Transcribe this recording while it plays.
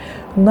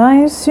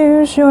Life's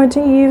too short to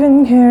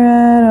even care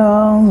at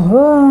all.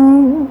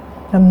 Oh,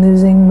 I'm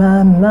losing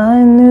my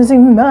mind,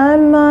 losing my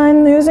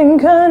mind, losing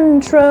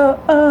control.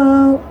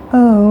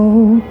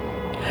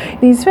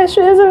 These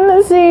fishes in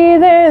the sea,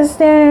 they're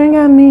staring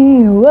at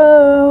me.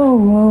 Whoa,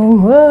 whoa,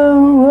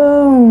 whoa,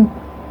 whoa.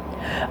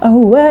 A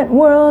wet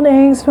world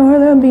aches for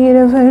the beat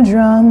of a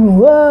drum.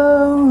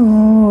 Whoa,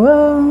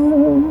 whoa.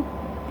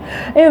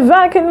 If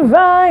I can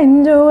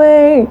find a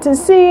way to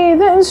see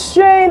this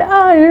straight,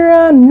 I'd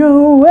run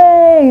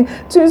away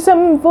to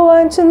some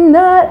fortune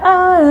that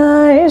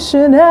I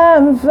should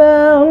have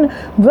found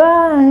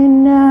by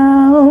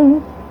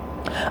now.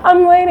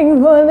 I'm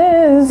waiting for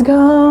this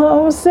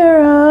cough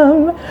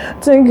syrup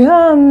to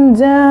come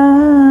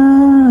down,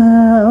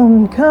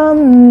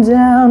 come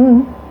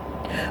down.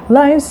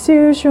 Life's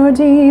too short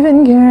to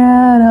even care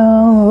at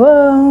all.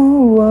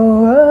 Whoa,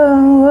 whoa,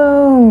 whoa,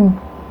 whoa.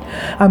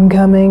 I'm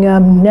coming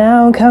up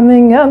now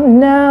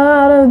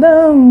out of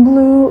the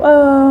blue.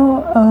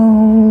 Oh,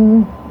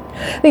 oh.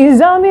 These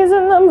zombies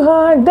in the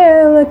park,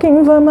 they're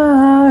looking for my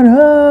heart.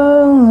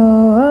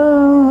 Oh,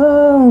 oh,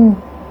 oh.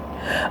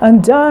 A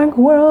dark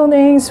world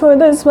aches for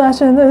the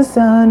splash of the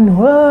sun.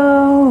 Whoa,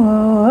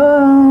 oh,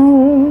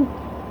 oh.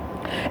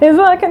 If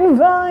I can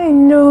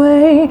find a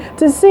way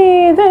to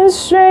see this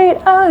straight,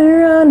 I'd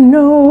run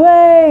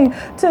away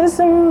to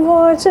some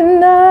fortune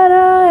that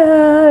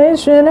I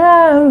should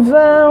have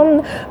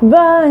found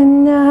by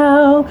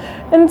now.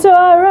 Until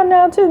I run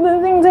out to the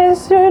things I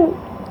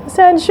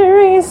said should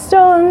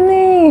restore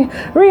me,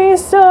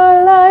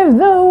 restore life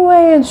the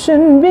way it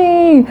should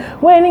be.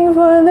 Waiting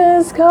for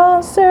this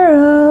cough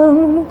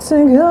syrup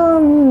to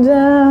come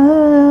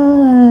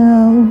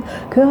down,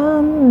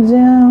 come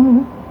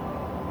down.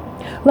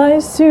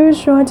 Life's too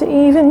short to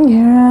even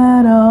care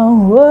at all.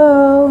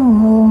 Whoa.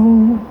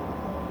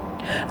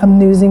 I'm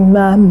losing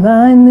my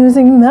mind,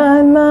 losing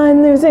my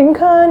mind, losing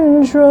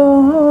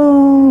control.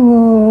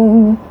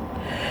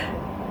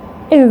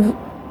 If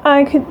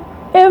I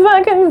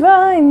can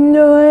find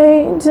a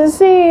way to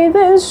see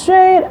this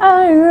straight,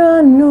 I'd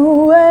run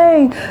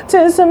away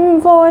to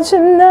some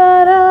fortune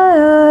that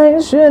I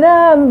should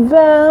have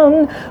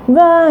found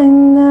by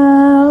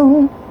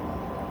now.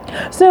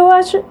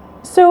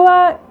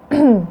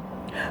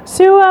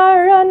 So I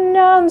run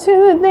down to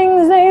the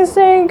things they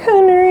say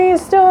could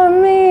restore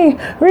me,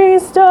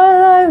 restore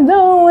life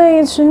the way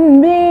it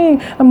should be.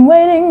 I'm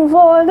waiting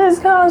for this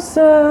cough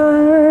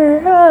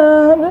syrup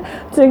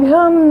to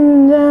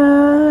come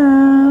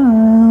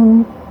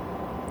down.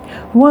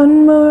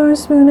 One more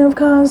spoon of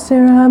cough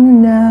syrup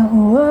now.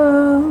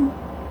 Whoa.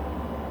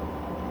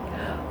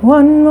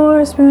 One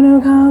more spoon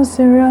of cough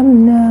syrup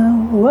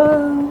now.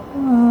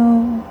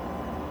 Whoa.